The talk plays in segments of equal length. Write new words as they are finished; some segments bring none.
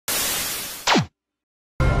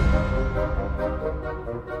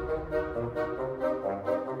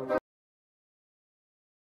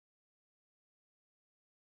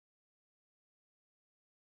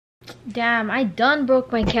Damn, I done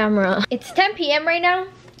broke my camera. It's 10 p.m. right now,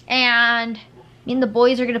 and me and the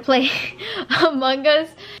boys are gonna play Among Us.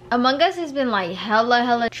 Among Us has been like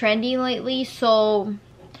hella trending lately, so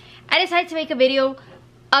I decided to make a video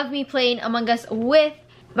of me playing Among Us with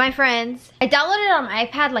my friends. I downloaded it on my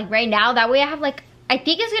iPad like right now. That way I have like, I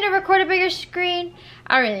think it's gonna record a bigger screen.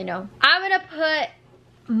 I don't really know. I'm gonna put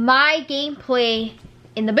my gameplay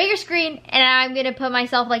in the bigger screen, and I'm gonna put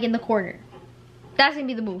myself like in the corner. That's gonna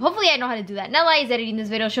be the move. Hopefully I know how to do that. Nella is editing this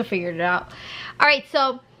video, she'll figure it out. Alright,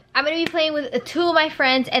 so I'm gonna be playing with 2 of my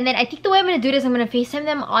friends, and then I think the way I'm gonna do this, I'm gonna FaceTime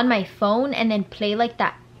them on my phone and then play like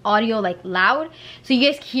that audio like loud so you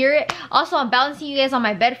guys hear it. Also, I'm balancing you guys on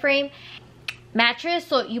my bed frame mattress,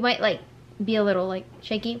 so you might like be a little like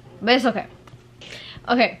shaky, but it's okay.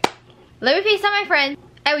 Okay, let me FaceTime my friends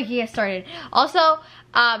and we can get started. Also,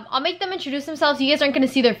 I'll make them introduce themselves. You guys aren't gonna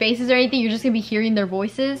see their faces or anything, you're just gonna be hearing their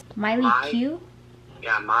voices. Miley Q?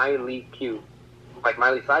 Yeah, Miley Q. Like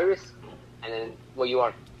Miley Cyrus, and then what you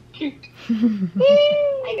are? Cute.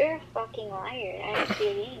 You're a fucking liar. I don't see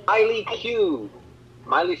your name. Miley Q.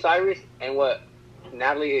 Miley Cyrus, and what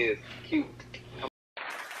Natalie is cute.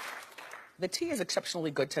 The tea is exceptionally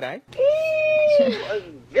good today.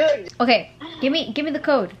 Good. Okay, give me the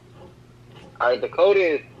code. Alright, the code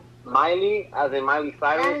is Miley, as in Miley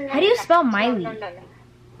Cyrus. How do you spell Miley? No.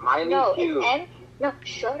 Miley Q. It's M. No,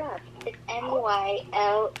 shut up. It's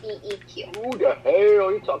M-Y-L-E-E-Q. Who the hell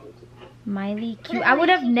are you talking to? Miley Q. I would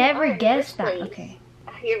have never guessed that. Okay.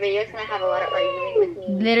 Your video's gonna have a lot of arguing with me.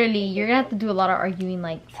 Literally, you're gonna have to do a lot of arguing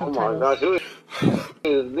like subtitles. Oh my gosh, who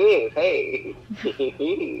is this? Hey.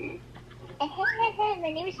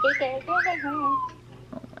 My name is Jacob. Oh my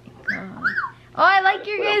god. Oh, I like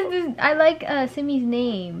your guys'. I like Simi's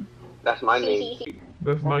name. That's my name.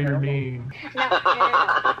 That's not your name. No.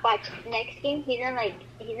 Watch, next game, he's gonna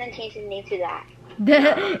change his name to that.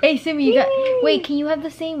 Hey Simi, you got. Wait, can you have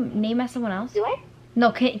the same name as someone else? Do I?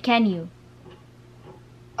 No, can you?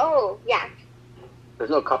 Oh, yeah. There's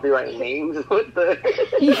no copyright names. What the?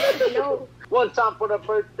 No. One time for the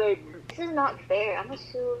birthday. This is not fair. I'm a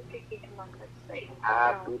super freaking Among Us. Like,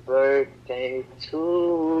 Happy birthday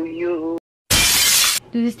to you.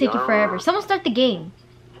 Dude, this is taking forever. Someone start the game.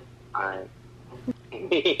 Alright.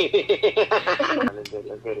 Let's get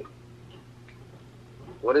it.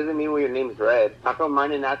 What does it mean when your name's red? How come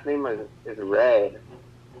mine and Nat's name is red?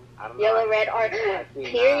 I don't know. Yellow, red, or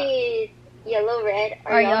period. Yellow, red,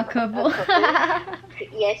 are y'all couple?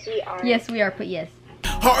 Yes, we are. Yes, we are. Put yes.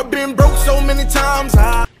 Heart been broke so many times.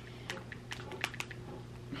 How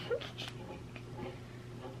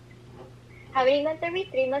many months are we?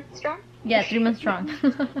 3 months strong? Yeah, 3 months strong.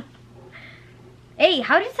 Hey,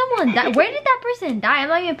 how did someone die? Where did that person die? I'm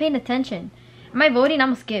not even paying attention. Am I voting? I'm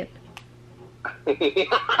gonna skip. You're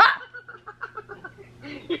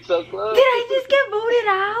so close. Did I just get voted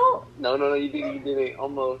out? No, you didn't.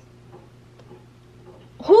 Almost.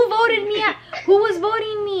 Who voted me out? Who was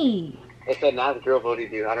voting me? It said Nat's girl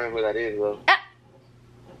voted you. I don't know who that is, though.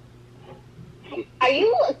 Are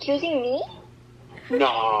you accusing me? No,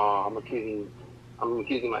 I'm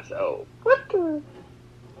accusing myself. What the?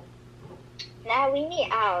 Nah, we need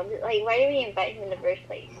out. Like, why did we invite him in the first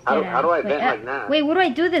place? How do I vent like that? Wait, what do I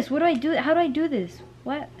do this? How do I do this?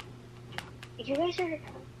 What? You guys are...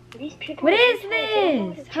 These people... What is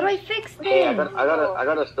this? How do I fix this? Hey, I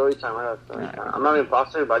got a story time. I'm not an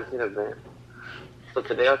imposter, but I just need a vent. So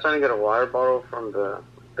today I was trying to get a water bottle from the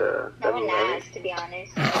no one asked, to be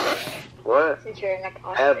honest. What? Since you're an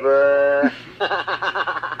imposter. Ever.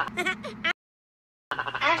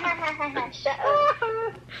 Shut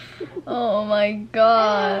up. Oh my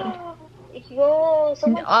god. Yo,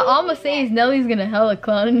 someone all I'm gonna say is Nelly's gonna hella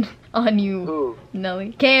clown on you. Who?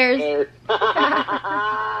 Nelly. Cares.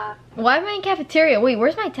 Why am I in cafeteria? Wait,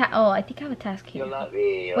 where's my task? Oh, I think I have a task here.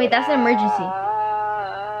 Wait, that's an emergency.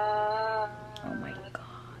 Oh my god.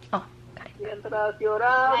 Oh, got it.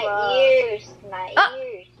 My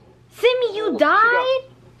ears. Simi, you died?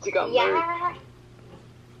 She got Yeah. married.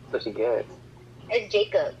 So she gets. It's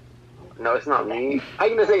Jacob. No, it's not me. How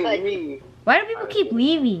you gonna say it's me? Why do people keep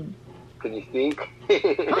leaving? Cause you stink.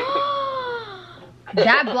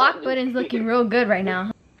 That block button's looking real good right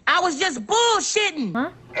now. I was just bullshitting.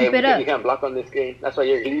 Huh? Hey, Keep it up. you can't block on this game. That's why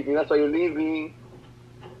you're leaving. Did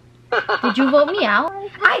you vote me out?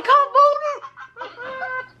 I got voted!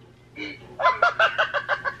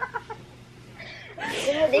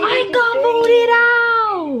 I got voted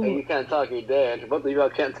out! Hey, you can't talk, you're dead. Both of you all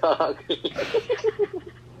can't talk.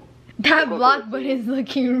 That block button is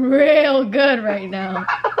looking real good right now.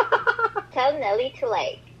 Tell Nelly to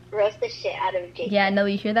like roast the shit out of Jacob. Yeah,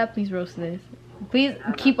 Nelly, you hear that? Please roast this. Please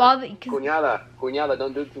keep all the. Cuñada,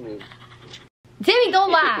 don't do it to me. Timmy,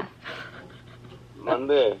 don't laugh.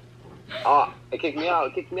 Monday. Oh, it kicked me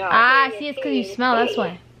out. Ah, see, it's because you smell. That's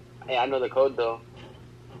why. Hey, I know the code though.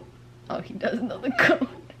 Oh, he doesn't know the code.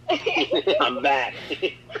 I'm back.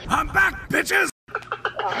 I'm back, bitches!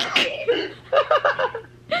 Oh, shit.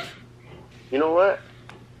 You know what?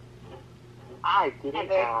 I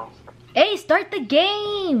didn't ask. Hey, start the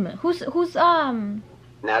game. Who's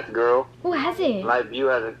Nat's girl. Who has it? Live Blue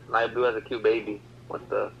has a cute baby. What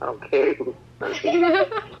the? I don't care.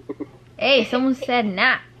 Hey, someone said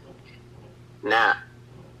Nat. Nah.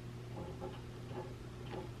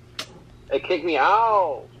 It kicked me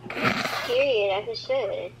out. Period, as it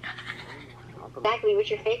should. Exactly, with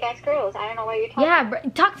your fake ass curls. I don't know why you're talking. Yeah, bro,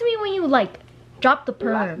 talk to me when you like drop the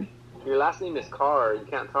perm. Your last name is Carr. You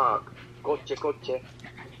can't talk. Coche.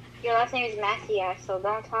 Your last name is Massey ass, so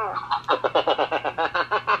don't talk.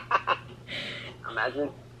 Imagine.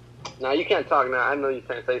 Nah, you can't talk now. I know you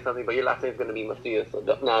can't say something, but your last name's gonna be Macias. So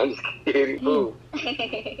nah, I'm just kidding. Boom.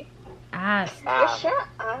 Ass. Shut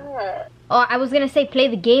up. Oh, I was gonna say play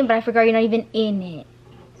the game, but I forgot you're not even in it.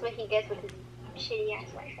 That's what he gets with his shitty ass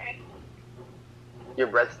Wi-Fi. Your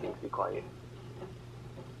breath stinks. Be quiet.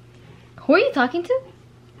 Who are you talking to?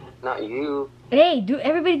 Not you. Hey,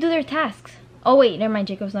 everybody do their tasks. Oh wait, never mind.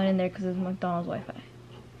 Jacob's not in there because it's McDonald's Wi-Fi.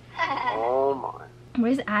 Oh my.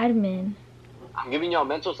 Where's admin? I'm giving y'all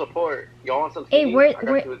mental support. Y'all want some Hey, TV? where's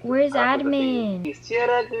admin? Where's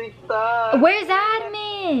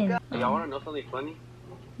admin? Hey, y'all want to know something funny?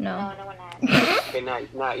 No. No one asked. Okay,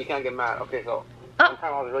 nah, you can't get mad. Okay, so Oh. one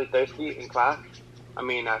time I was really thirsty in class. I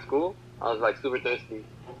mean, at school, I was like super thirsty,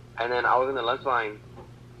 and then I was in the lunch line,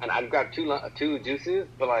 and I grabbed two juices,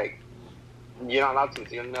 but like you're not allowed to,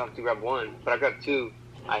 so you're not allowed to grab one. But I grabbed two.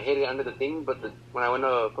 I hid it under the thing, but when I went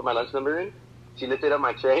to put my lunch number in, she lifted up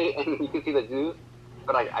my tray, and you could see the juice.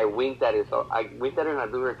 But I winked at it, so I winked at her and I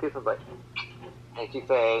blew her a kiss. I was like, and she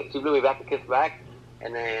blew me back a kiss back,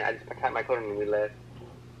 and then I just packed my coat and we left.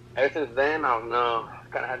 Ever since then, I don't know. I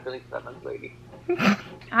kind of had feelings for that lunch lady.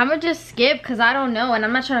 I'm gonna just skip because I don't know, and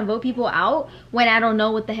I'm not trying to vote people out when I don't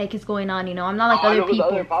know what the heck is going on. You know, I'm not like other people. I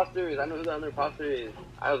know who the other imposter is.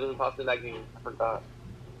 I was an imposter in that game. I forgot.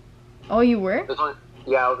 Oh, you were?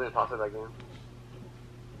 Yeah, I was an imposter in that game.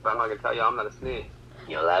 But I'm not gonna tell y'all. I'm not a snitch.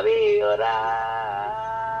 Yo la vi llorar.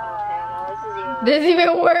 This is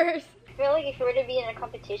even worse. I feel like if you were to be in a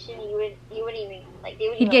competition, you wouldn't even like they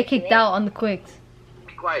would. He'd get kicked out on the quicks.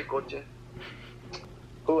 Be quiet, coche.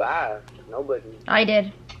 Who asked? Nobody. I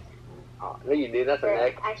did. Oh, no, you did. That's a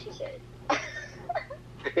neck. I actually should.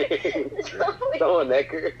 So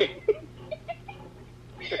necker.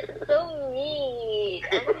 So mean.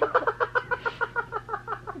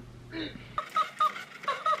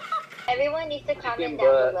 Everyone needs to comment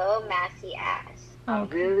down below Massey ass. I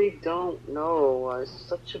really don't know. It's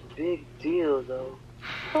such a big deal, though.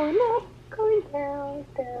 Going up, going down.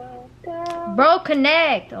 Bro,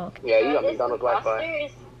 connect. Okay. Yeah, you got McDonald's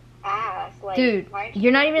Wi-Fi. Ass. Like, dude,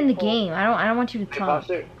 you're not even in the game. I don't want you to talk.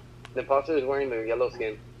 The imposter is wearing the yellow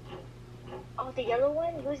skin. Oh, the yellow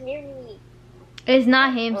one? Who's near me? It's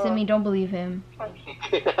not him, Simi. Don't believe him. Okay.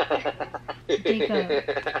 Jacob.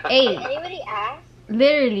 Hey. Anybody ask?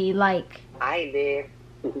 Literally, like. I did.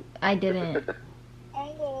 I didn't.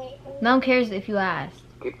 No one cares if you asked.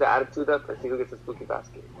 Keep the attitude up and see who gets the spooky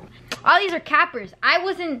basket. All these are cappers. I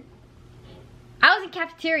was in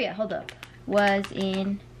cafeteria. Hold up. Was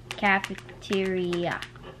in cafeteria.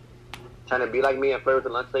 Trying to be like me and flirt with the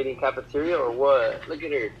lunch lady in cafeteria or what? Look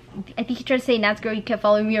at her. I think you tried to say, Nat's girl, you kept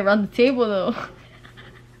following me around the table though.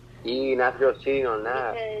 Nat's girl's cheating on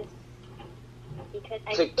that. Because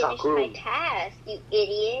I TikTok finished my task, you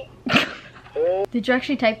idiot. Oh. Did you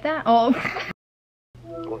actually type that? Oh.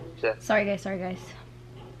 Sorry guys.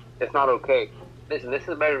 It's not okay. Listen, this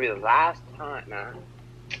is better be the last time, man.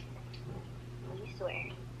 You swear.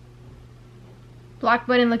 Block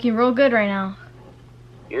button looking real good right now.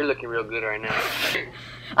 You're looking real good right now.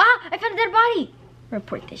 Ah! I found a dead body!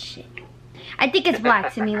 Report this shit. I think it's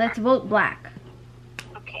black to me. Let's vote black.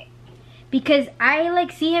 Okay. Because I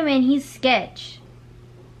like see him and he's sketch.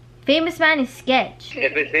 Famous man is sketch.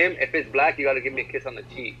 If it's him, if it's black, you gotta give me a kiss on the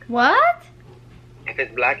cheek. What? If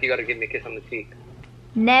it's black, you gotta give me a kiss on the cheek.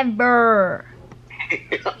 Never.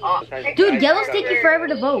 Dude, yellow's taking forever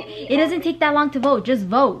to vote. It doesn't take that long to vote. Just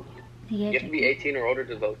vote. You have to be 18 or older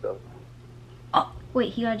to vote, though. Oh,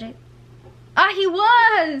 wait, he got Jake. Ah, he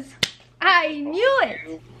was! I knew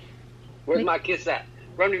it! Where's my kiss at?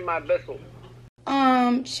 Run me my vessel.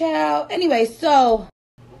 Child. Anyway, so.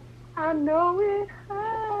 I know it.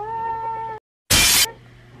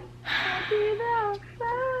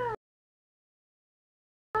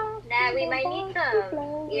 Nah, we might need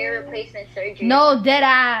some ear replacement surgery. No, dead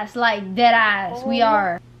ass. Like, dead ass. We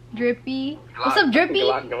are. Drippy. What's up, Drippy?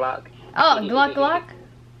 Glock. Oh, Glock Glock?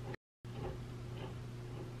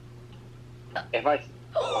 If I...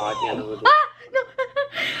 Oh, I can't know Ah! No!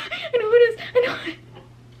 I know who it is. I know it.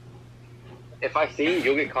 If I sing,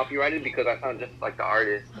 you'll get copyrighted because I sound just like the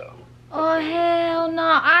artist, so. Oh, hell no.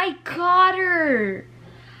 I caught her.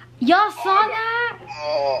 Y'all saw that?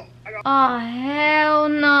 Oh, I got Oh, hell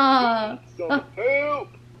no. some help.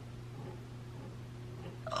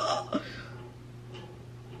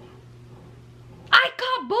 I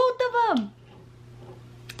caught both of them.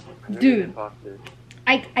 Dude.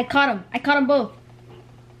 I caught them. I caught them both.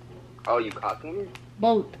 Oh, you caught them?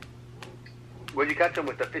 Both. Where'd you catch them?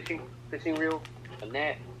 With the fishing reel? A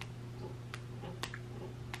net?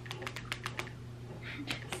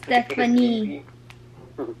 Stephanie.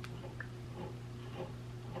 Ooh.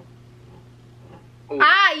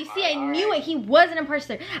 Ah, you see, I knew it. He was an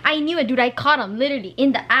imposter. I knew it, dude. I caught him literally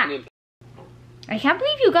in the act. I can't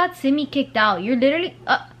believe you got Simi kicked out. You're literally...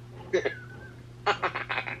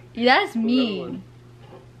 That's mean.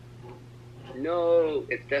 No,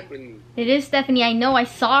 it's Stephanie. It is Stephanie. I know. I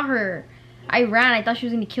saw her. I ran. I thought she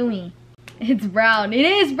was going to kill me. It's Brown. It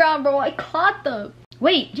is Brown, bro. I caught them.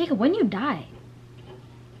 Wait, Jacob, when you die?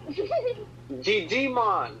 GG,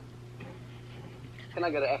 man. Can I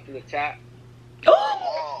get an F in the chat?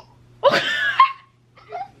 Oh!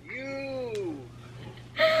 You.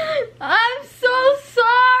 I'm so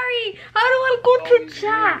sorry. How do I go to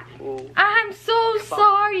chat? I'm so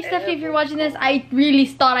sorry, Stephanie, if you're watching this. I really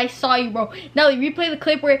thought I saw you, bro. Nelly, replay the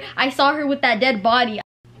clip where I saw her with that dead body.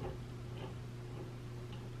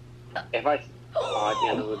 If I... Oh, I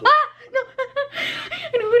can't know. Ah! No!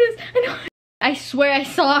 I know who it is. I know. I swear I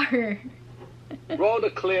saw her. Roll the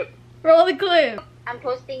clip. Roll the clip. I'm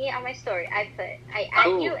posting it on my story. I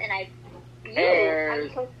add you and I...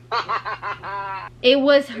 It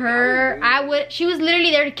was her. She was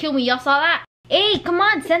literally there to kill me. Y'all saw that? Hey, come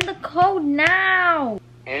on, send the code now.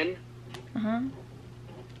 N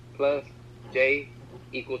plus J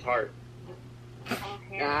equals heart.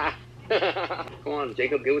 Come on,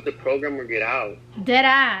 Jacob, get with the program or get out. Dead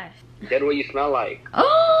ass. Dead what you smell like.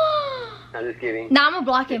 Oh. I'm just kidding. Nah, I'm gonna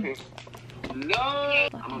block him. No.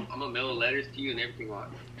 I'm gonna mail letters to you and everything.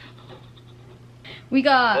 We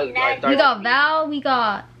got Val. We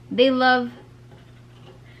got They Love.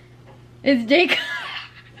 It's Jake.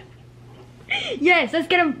 Yes, let's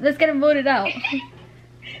get him voted out.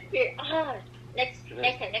 Next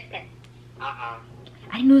time.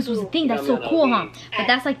 I didn't know this was a thing. That's so cool, huh? But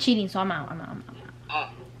that's like cheating, so I'm out.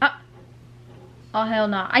 Oh hell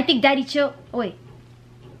no. I think Daddy chill. Oh wait.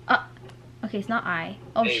 Okay, it's not I.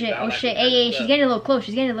 Oh shit. Oh shit. Hey, she's getting a little close.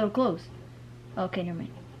 Okay, never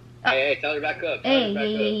mind. Hey, tell her back up.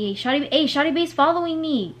 Hey, Shawty Bay's following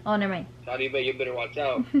me. Oh, never mind. Shawty Bay, you better watch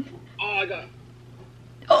out. Oh, I got.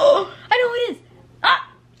 Oh, I know who it is. Ah!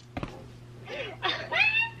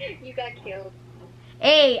 You got killed.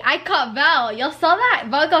 Hey, I caught Val. Y'all saw that?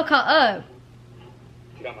 Val got caught up.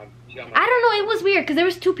 She got my I don't know. It was weird because there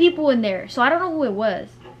was 2 people in there, so I don't know who it was.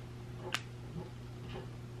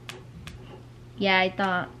 Yeah, I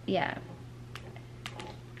thought. Yeah.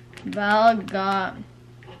 Val got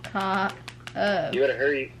caught up. You better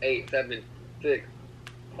hurry. 8, 7, 6,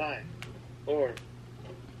 5, 4.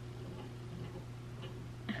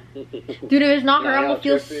 Dude, if it's not her, I'm gonna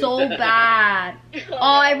feel so bad.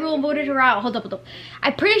 Oh, everyone voted her out. Hold up.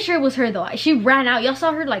 I'm pretty sure it was her though. She ran out. Y'all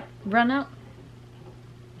saw her like run out?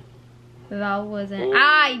 That wasn't. Ooh.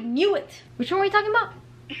 I knew it. Which one were you talking about?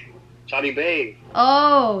 Shawty Bay.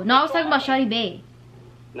 Oh, no, I was talking about Shawty Bay.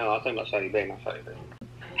 No, I was talking about Shawty Bay, not Shawty Bay.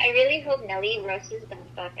 I really hope Nelly roasts the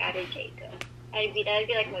fuck out of Jacob. That'd be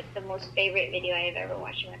like the most favorite video I have ever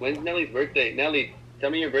watched. When's Nelly's birthday? Nelly, tell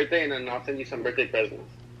me your birthday and then I'll send you some birthday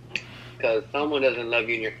presents. Because someone doesn't love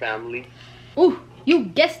you and your family. Ooh, you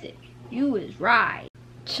guessed it. You is right.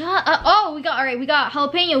 Oh, we got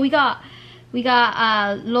jalapeno. We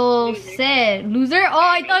got Lil said loser. Oh,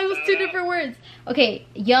 I thought it was 2 different words. Okay,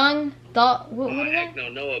 young dog. What is that? No,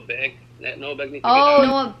 Noah Beck. Noah Beck needs to Oh, get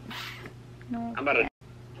Noah. I'm about to.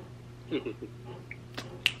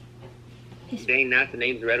 Dang, Nat, the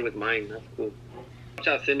name's red with mine. That's cool. Watch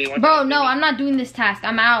out, Simi. Bro, no, I'm not doing this task.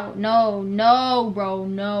 I'm out. No, bro,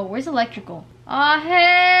 no. Where's electrical? Oh,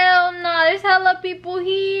 hell no. There's hella people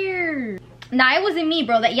here. Nah, it wasn't me,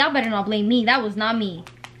 bro. Y'all better not blame me. That was not me.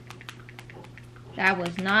 That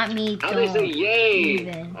was not me. How do they say yay?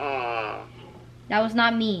 Even. That was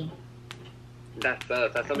not me. That's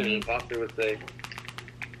something an imposter would say.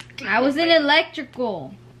 I was in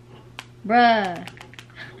electrical. Bruh.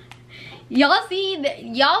 Y'all see,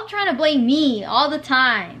 y'all trying to blame me all the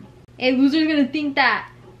time. Hey, loser's gonna think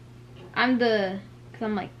that I'm cause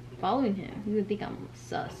I'm like following him. He's gonna think I'm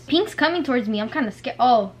sus. Pink's coming towards me. I'm kind of scared.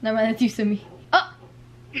 Oh, never mind. That's used to me. Oh.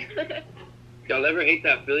 Y'all ever hate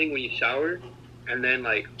that feeling when you shower and then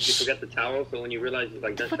like you forget the towel, so when you realize you're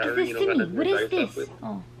like done showering, you know what is this?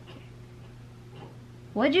 Oh.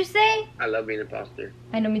 What'd you say? I love being an imposter.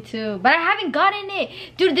 I know, me too. But I haven't gotten it.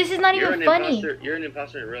 Dude, this is not even funny. You're an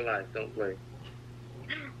imposter in real life. Don't play.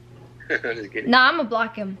 I'm just kidding. Nah, I'm gonna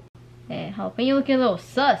block him. Hey, help. When you looking a little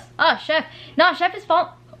sus. Oh, Chef. No, Chef is fault.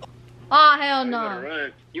 Oh, hell no.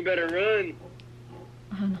 You better run.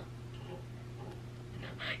 Oh, no.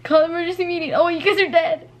 Call emergency meeting. Oh, you guys are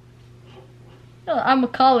dead. No, I'm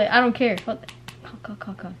gonna call it. I don't care. Call.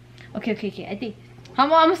 Okay. I think I'm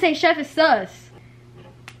gonna say Chef is sus.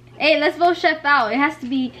 Hey, let's vote Chef out. It has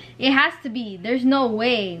to be. There's no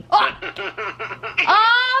way. Oh,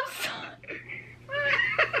 I'm sorry.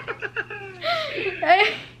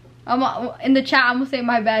 Hey, in the chat, I'm gonna say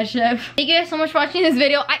my bad, Chef. Thank you guys so much for watching this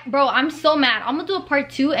video. Bro, I'm so mad. I'm gonna do a part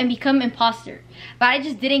 2 and become imposter. But I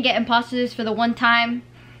just didn't get imposters for the one time.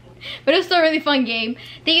 But it was still a really fun game.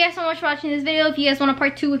 Thank you guys so much for watching this video. If you guys want a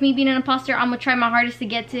part 2 with me being an imposter, I'm gonna try my hardest to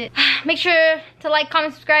get to it. Make sure to like,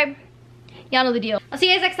 comment, subscribe. Y'all know the deal. I'll see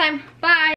you guys next time. Bye.